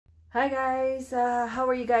Hi guys, how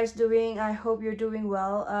are you guys doing? I hope you're doing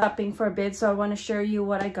well. Shopping for a bit, so I want to share you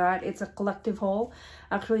what I got. It's a collective haul.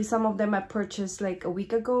 Actually, some of them I purchased like a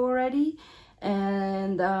week ago already,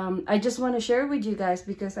 and I just want to share with you guys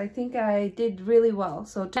because I think I did really well.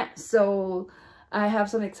 So I have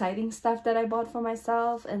some exciting stuff that I bought for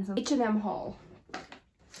myself and some H&M haul.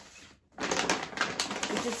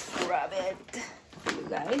 Just grab it, you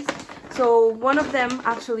guys. So one of them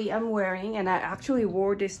actually I'm wearing, and I actually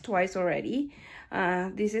wore this twice already.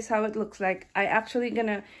 This is how it looks like. I actually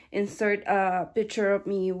gonna insert a picture of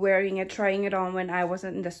me wearing it, trying it on when I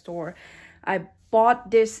wasn't in the store. I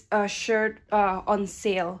bought this shirt on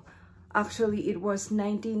sale. Actually, it was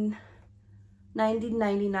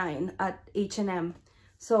 $19.99 at H&M.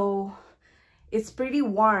 So it's pretty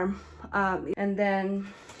warm. And then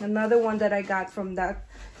another one that I got from that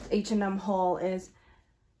H&M haul is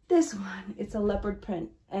this one. It's a leopard print,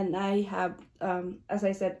 and I have as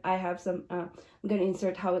I said, I have some I'm gonna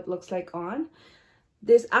insert how it looks like on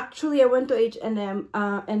this. Actually, I went to H&M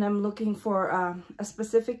and I'm looking for a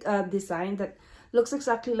specific design that looks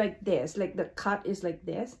exactly like this, like the cut is like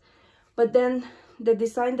this, but then the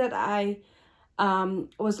design that I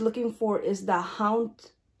was looking for is the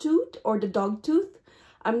hound tooth or the dog tooth.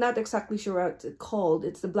 I'm not exactly sure what it's called.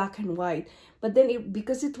 It's the black and white, but then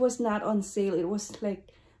because it was not on sale, it was like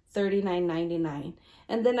 $39.99.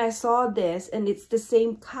 And then I saw this, and it's the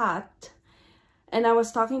same cut, and I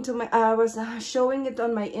was talking to I was showing it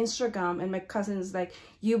on my Instagram, and my cousin's like,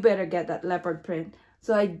 you better get that leopard print.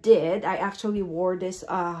 So I did. I actually wore this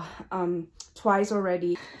twice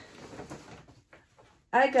already.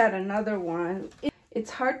 I got another one.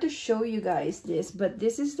 It's hard to show you guys this, but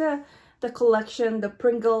this is the collection, the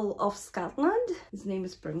Pringle of Scotland. His name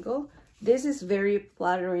is Pringle. This is very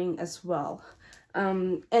flattering as well.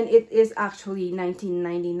 And it is actually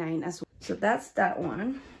 $19.99 as well. So that's that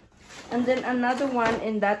one. And then another one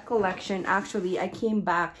in that collection, actually I came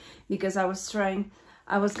back because I want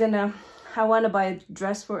to buy a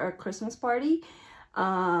dress for a Christmas party,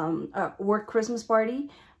 a work Christmas party,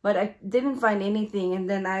 but I didn't find anything. And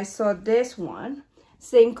then I saw this one,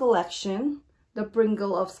 same collection, the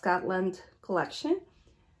Pringle of Scotland collection,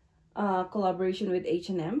 collaboration with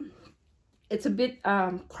H&M. It's a bit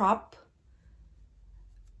crop.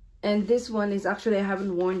 And this one is actually, I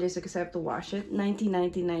haven't worn this except to wash it.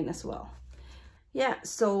 $19.99 as well. Yeah,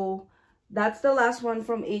 so that's the last one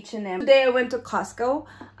from H&M. Today I went to Costco.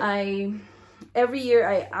 Every year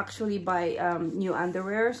I actually buy new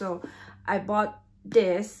underwear. So I bought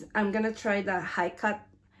this. I'm gonna try the high cut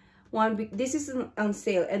one. This is on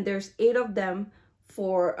sale, and there's 8 of them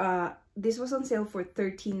for this was on sale for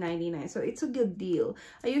 $13.99, so it's a good deal.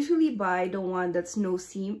 I usually buy the one that's no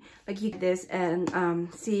seam, like you this, and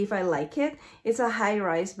see if I like it. It's a high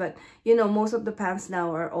rise, but you know, most of the pants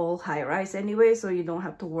now are all high rise anyway, so you don't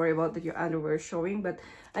have to worry about that your underwear is showing. But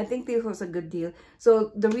I think this was a good deal.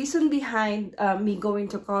 So the reason behind me going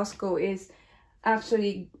to Costco is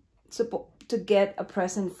actually to get a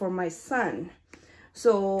present for my son.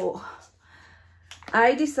 So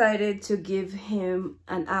I decided to give him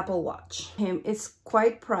an Apple Watch. It's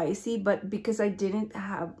quite pricey, but because I didn't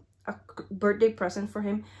have a birthday present for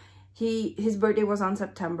him, his birthday was on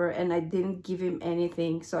September, and I didn't give him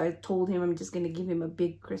anything. So I told him I'm just gonna give him a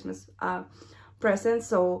big Christmas present.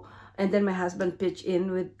 So, and then my husband pitched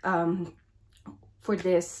in with for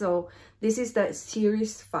this. So this is the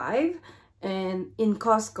Series 5. And in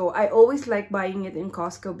Costco, I always like buying it in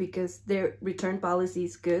Costco because their return policy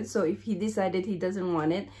is good. So if he decided he doesn't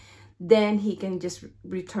want it, then he can just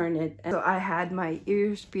return it. And so I had my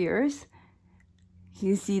ears pierced.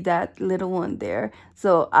 You see that little one there?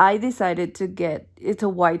 So I decided to get, it's a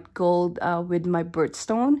white gold with my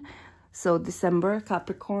birthstone. So December,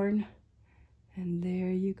 Capricorn. And there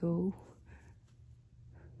you go.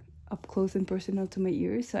 Up close and personal to my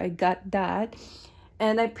ears. So I got that.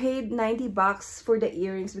 And I paid $90 for the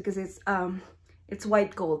earrings because it's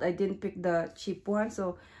white gold. I didn't pick the cheap one,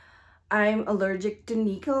 so I'm allergic to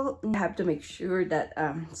nickel. I have to make sure that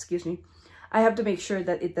excuse me, I have to make sure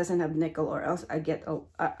that it doesn't have nickel, or else I get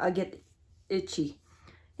itchy.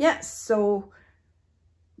 Yeah, so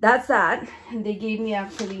that's that. And they gave me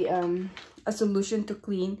actually a solution to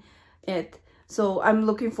clean it. So I'm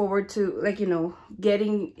looking forward to, like, you know,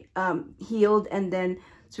 getting healed and then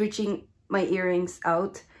switching my earrings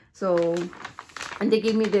out. So, and they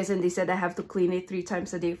gave me this, and they said I have to clean it 3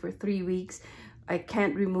 times a day for 3 weeks. I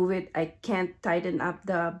can't remove it. I can't tighten up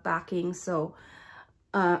the backing. So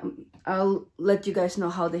I'll let you guys know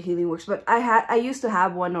how the healing works. But I used to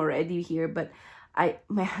have one already here, but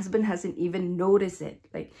my husband hasn't even noticed it.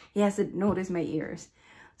 Like, he hasn't noticed my ears.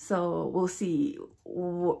 So we'll see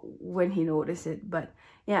when he noticed it. But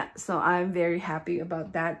yeah, so I'm very happy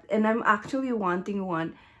about that. And I'm actually wanting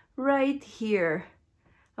one right here.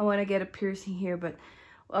 I want to get a piercing here, but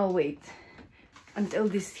I'll wait until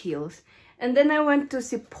this heals. And then I went to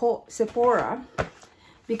Sephora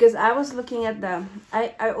because I was looking at the,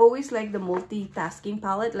 I always like the multitasking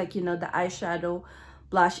palette, like, you know, the eyeshadow,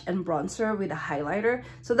 blush, and bronzer with a highlighter.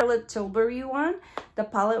 So the Tilbury one, the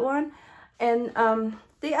palette one, and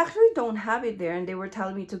they actually don't have it there, and they were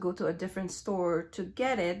telling me to go to a different store to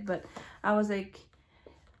get it, but I was like,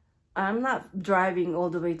 I'm not driving all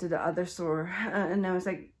the way to the other store. And I was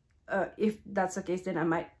like, if that's the case, then I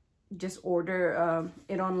might just order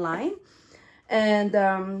it online. And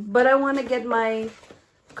but I want to get my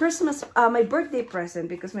Christmas, my birthday present,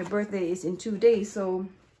 because my birthday is in 2 days. So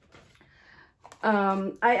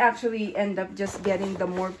I actually end up just getting the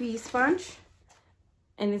Morphe sponge,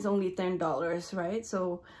 and it's only $10, right?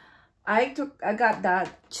 So I got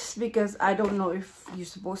that just because I don't know if you're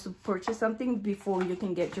supposed to purchase something before you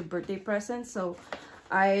can get your birthday present. So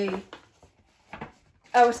I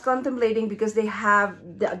was contemplating, because they have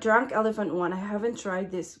the Drunk Elephant one. I haven't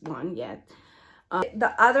tried this one yet.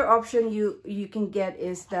 The other option you can get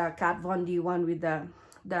is the Kat Von D one with the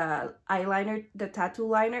eyeliner, the tattoo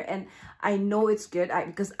liner, and I know it's good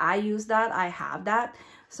because I use that. I have that.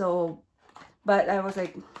 So, but I was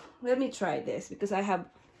like, let me try this because I have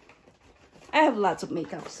lots of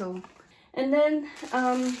makeup. So, and then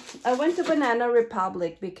I went to Banana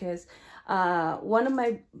Republic because one of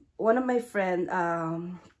my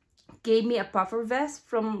friend gave me a puffer vest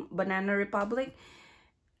from Banana Republic.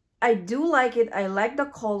 I do like it. I like the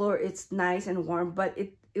color. It's nice and warm, but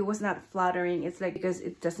it was not flattering. It's like, because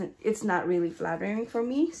it's not really flattering for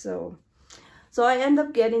me. So I end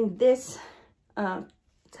up getting this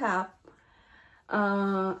top.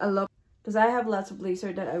 I love, because I have lots of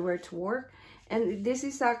blazer that I wear to work, and this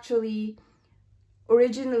is actually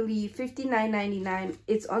originally $59.99.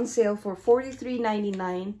 It's on sale for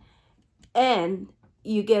 $43.99, and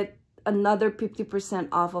you get another 50%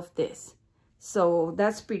 off of this. So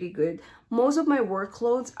that's pretty good. Most of my work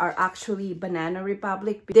clothes are actually Banana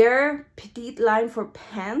Republic. Their petite line for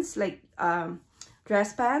pants, like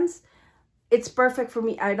dress pants, it's perfect for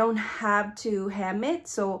me. I don't have to hem it,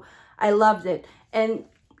 so I loved it. And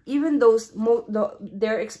even those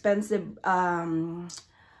their expensive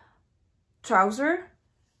trouser,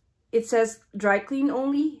 it says dry clean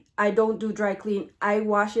only. I don't do dry clean. I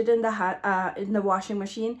wash it in the washing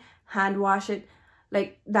machine, hand wash it,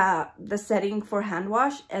 like the setting for hand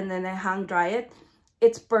wash, and then I hang dry it.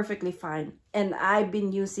 It's perfectly fine, and I've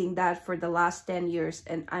been using that for the last 10 years,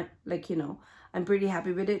 and I'm like, you know, I'm pretty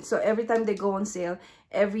happy with it. So every time they go on sale,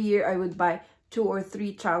 every year I would buy 2 or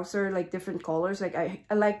 3 trousers, like different colors. Like I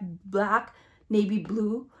like black, navy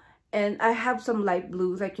blue, and I have some light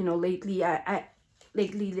blues, like, you know, lately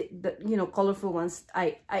the you know, colorful ones,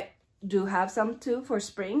 I do have some too for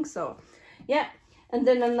spring. So yeah. And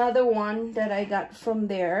then another one that I got from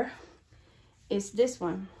there is this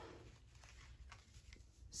one.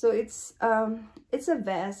 So it's a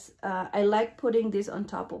vest. I like putting this on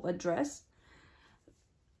top of a dress,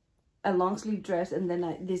 a long sleeve dress, and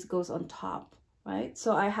then this goes on top, right?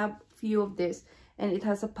 So I have few of this, and it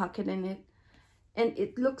has a pocket in it, and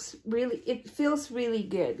it looks really, it feels really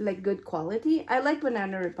good, like good quality. I like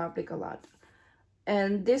Banana Republic a lot.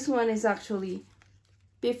 And this one is actually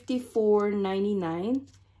 $54.99.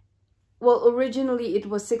 Well, originally it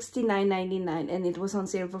was $69.99, and it was on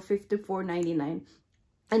sale for $54.99,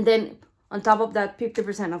 and then on top of that,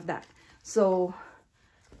 50% of that. So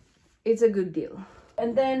it's a good deal.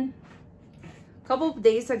 And then a couple of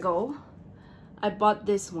days ago, I bought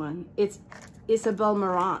this one. It's Isabel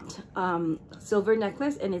Marant silver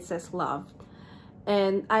necklace, and it says love.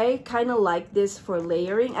 And I kind of like this for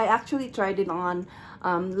layering. I actually tried it on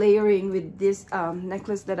layering with this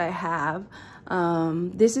necklace that I have.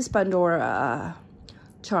 This is Pandora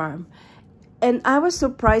charm, and I was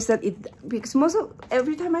surprised that because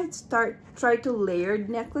every time I try to layer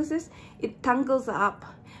necklaces, it tangles up.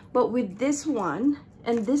 But with this one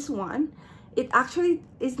and this one, it actually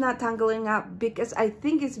is not tangling up, because I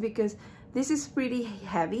think it's because this is pretty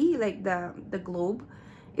heavy, like the globe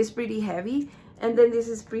is pretty heavy, and then this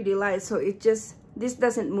is pretty light, so this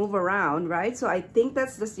doesn't move around, right? So I think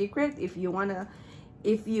that's the secret. If you wanna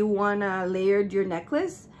layer your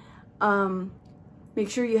necklace, make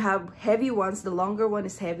sure you have heavy ones. The longer one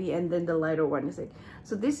is heavy, and then the lighter one is like,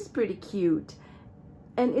 so this is pretty cute,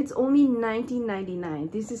 and it's only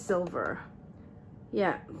 $19.99. This is silver.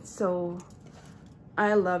 Yeah, so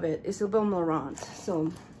I love it. Isabel Marant.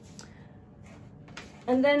 So,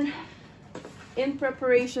 and then in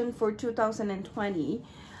preparation for 2020,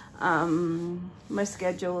 My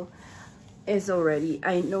schedule is already,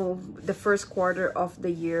 I know the first quarter of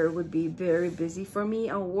the year would be very busy for me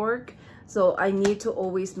at work, so I need to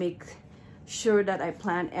always make sure that I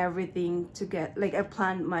plan everything to get, like, I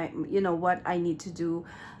plan my, you know, what I need to do.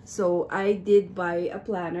 So I did buy a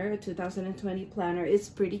planner, a 2020 planner. It's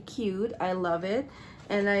pretty cute. I love it.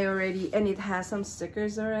 And it has some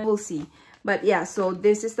stickers already. We'll see. But yeah, so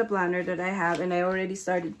this is the planner that I have, and I already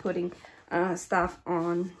started putting stuff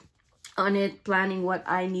on it, planning what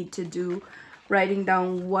I need to do, writing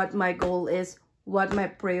down what my goal is, what my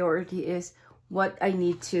priority is, what I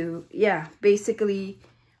need to, yeah, basically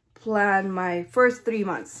plan my first 3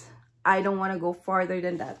 months. I don't want to go farther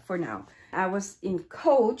than that for now. I was in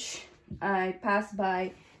Coach. I passed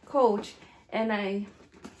by Coach and I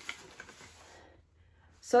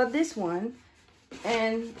saw this one,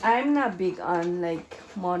 and I'm not big on like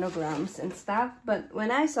monograms and stuff, but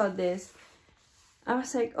when I saw this, I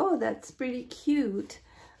was like, oh, that's pretty cute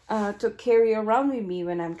to carry around with me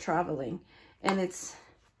when I'm traveling. And it's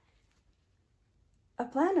a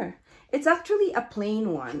planner. It's actually a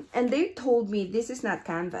plain one, and they told me this is not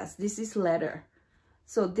canvas, this is leather.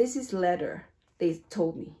 So this is leather, they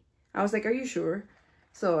told me. I was like, are you sure?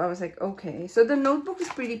 So I was like, okay. So the notebook is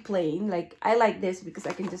pretty plain. Like, I like this because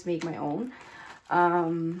I can just make my own.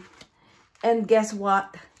 And guess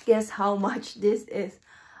what? Guess how much this is?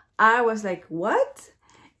 I was like, what?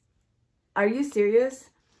 Are you serious?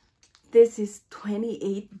 This is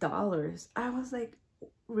 $28. I was like,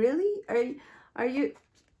 really? Are you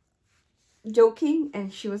joking?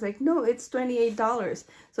 And she was like, no, it's $28.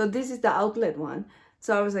 So this is the outlet one.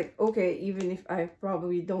 So I was like, okay, even if I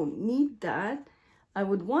probably don't need that, I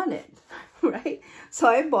would want it, right? So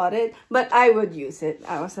I bought it, but I would use it.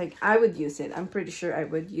 I was like, I would use it. I'm pretty sure I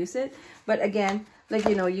would use it. But again, like,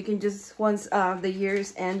 you know, you can just, once the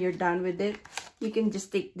year's end, you're done with it, you can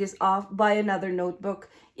just take this off, buy another notebook.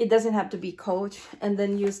 It doesn't have to be Coach, and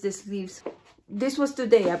then use the sleeves. This was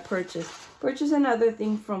today I purchased another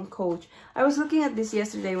thing from Coach. I was looking at this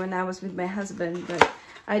yesterday when I was with my husband, but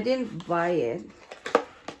I didn't buy it.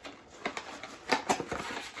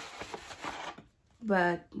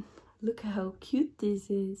 But look how cute this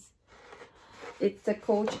is. It's a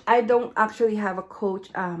Coach. I don't actually have a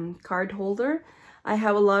Coach card holder. I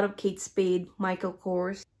have a lot of Kate Spade, Michael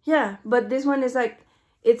Kors. Yeah, but this one is like,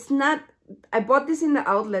 it's not, I bought this in the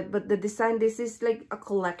outlet, but the design, this is like a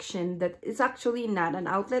collection that it's actually not an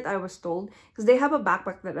outlet, I was told, because they have a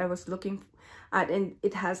backpack that I was looking at, and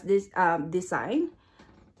it has this design.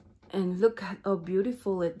 And look at how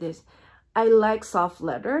beautiful it is. I like soft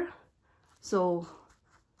leather. So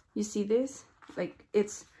you see this, like,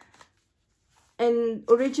 it's, and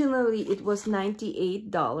originally it was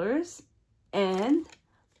 $98, and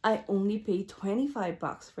I only paid 25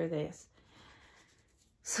 bucks for this.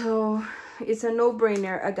 So it's a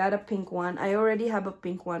no-brainer. I got a pink one. I already have a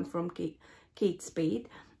pink one from Kate Spade,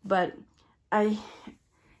 but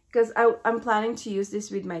because I'm planning to use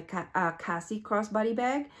this with my Cassie crossbody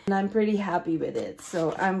bag, and I'm pretty happy with it.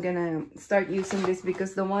 So I'm gonna start using this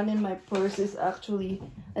because the one in my purse is actually,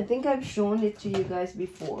 I think I've shown it to you guys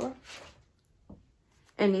before,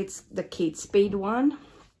 and it's the Kate Spade one.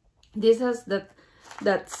 This has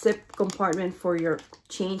that zip compartment for your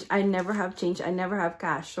change. I never have change, I never have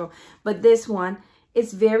cash. So, but this one,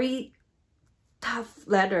 it's very tough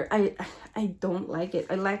leather. I don't like it.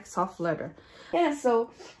 I like soft leather. Yeah,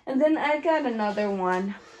 so, and then I got another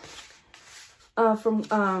one from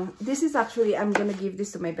this is actually, I'm gonna give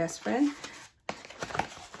this to my best friend,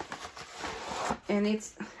 and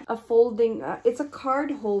it's a folding it's a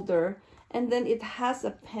card holder, and then it has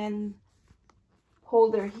a pen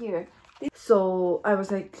holder here. So I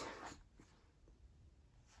was like,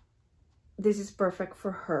 this is perfect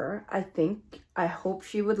for her, I think. I hope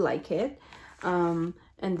she would like it.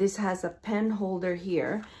 And this has a pen holder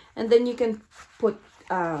here, and then you can put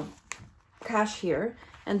cash here,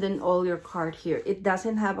 and then all your card here. It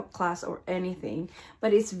doesn't have a clasp or anything,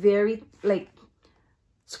 but it's very like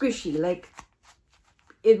squishy, like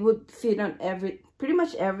it would fit on pretty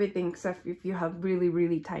much everything, except if you have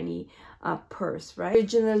really tiny purse, right?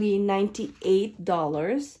 Originally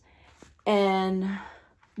 $98, and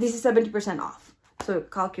this is 70% off, so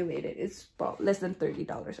calculate it, it's about less than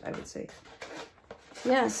 $30, I would say.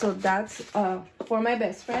 Yeah, so that's for my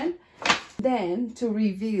best friend. Then to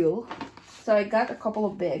reveal, so I got a couple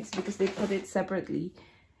of bags because they put it separately.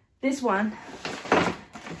 This one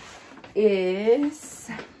is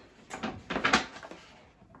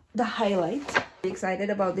the highlight. I'm excited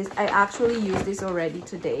about this. I actually used this already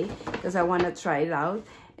today because I want to try it out,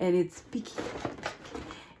 and it's picky.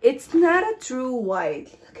 It's not a true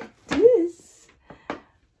white. Look at this.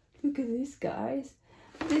 Look at this, guys.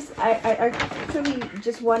 This, I actually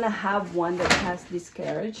just want to have one that has this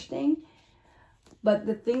carriage thing. But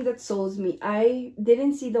the thing that souls me, I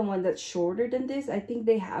didn't see the one that's shorter than this. I think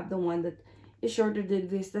they have the one that is shorter than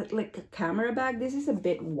this, that like a camera bag. This is a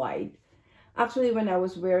bit wide. Actually, when I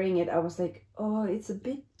was wearing it, I was like, oh, it's a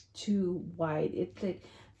bit too wide. It's like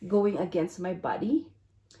going against my body.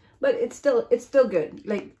 But it's still good.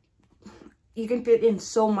 Like, you can fit in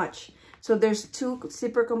so much. So there's 2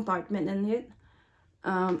 zipper compartment in it.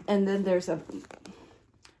 And then there's a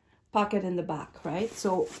pocket in the back, right?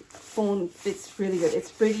 So phone fits really good.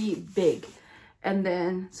 It's pretty big. And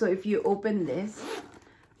then, so if you open this,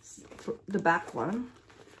 the back one,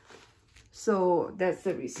 so that's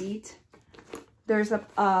the receipt. There's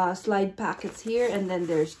a slide packets here, and then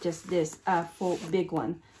there's just this full big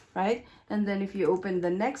one, right? And then if you open the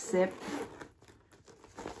next zip,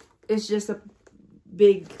 it's just a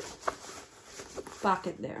big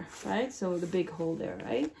pocket there, right? So the big hole there,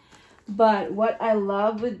 right? But what I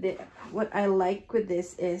love with this, what I like with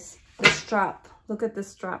this is the strap. Look at the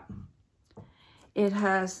strap. It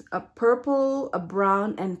has a purple, a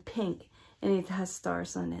brown, and pink, and it has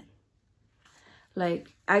stars on it.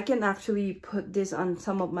 Like, I can actually put this on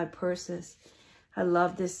some of my purses. I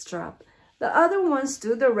love this strap. The other ones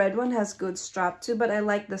too, the red one has good strap too, but I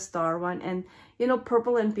like the star one. And you know,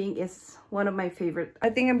 purple and pink is one of my favorite. I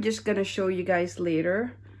think I'm just gonna show you guys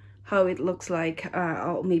later how it looks like.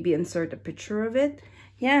 I'll maybe insert a picture of it.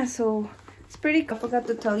 Yeah, so it's pretty cool. I forgot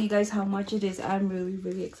to tell you guys how much it is. I'm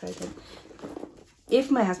really excited. If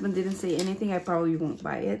my husband didn't say anything, I probably won't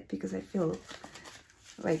buy it because I feel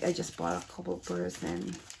like I just bought a couple purses.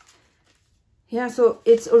 And yeah, so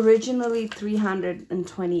it's originally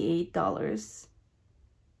 $328.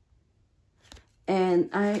 And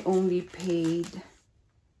I only paid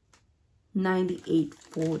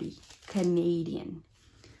 $98.40 Canadian.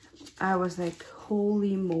 I was like,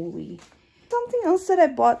 holy moly. Something else that I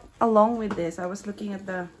bought along with this. I was looking at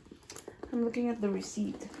the, I'm looking at the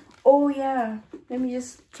receipt. Oh yeah, let me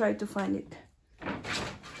just try to find it.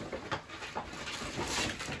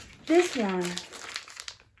 This one,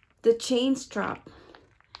 the chain strap.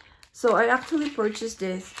 So I actually purchased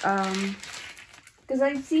this because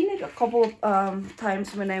I've seen it a couple of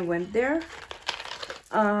times when I went there.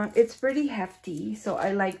 It's pretty hefty, so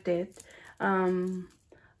I liked it.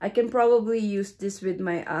 I can probably use this with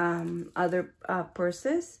my other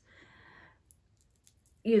purses.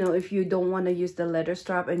 You know, if you don't want to use the leather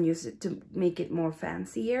strap and use it to make it more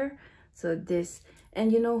fancier. So this,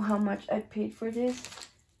 and you know how much I paid for this?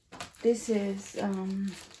 This is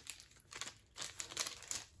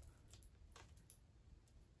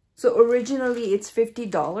so originally it's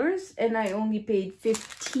 $50 and I only paid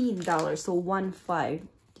 $15, so 1.5.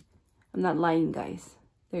 I'm not lying, guys.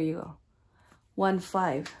 There you go.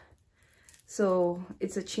 1.5. So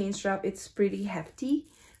it's a chain strap. It's pretty hefty,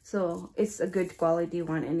 so it's a good quality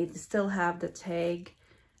one, and it still have the tag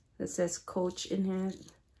that says Coach in it.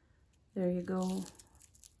 There you go.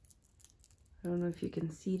 I don't know if you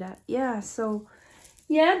can see that. Yeah, so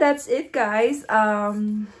yeah, that's it, guys.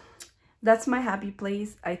 That's my happy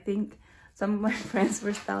place. I think some of my friends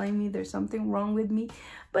were telling me there's something wrong with me,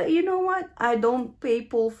 but you know what? I don't pay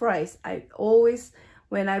full price. I always,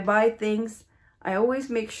 when I buy things, I always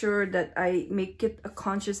make sure that I make it a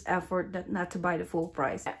conscious effort that not to buy the full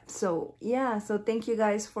price. So yeah, so thank you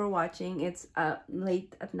guys for watching. It's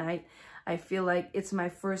late at night. I feel like it's my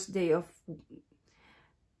first day of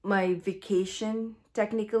my vacation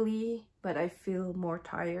technically, but I feel more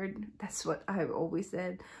tired. That's what I've always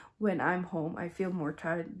said. When I'm home, I feel more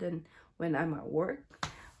tired than when I'm at work.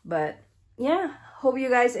 But yeah, hope you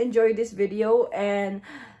guys enjoyed this video, and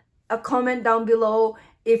a comment down below.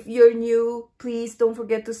 If you're new, please don't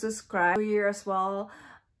forget to subscribe here as well.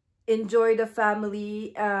 Enjoy the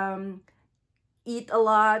family, eat a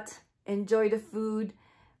lot, enjoy the food,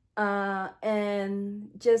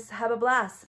 and just have a blast.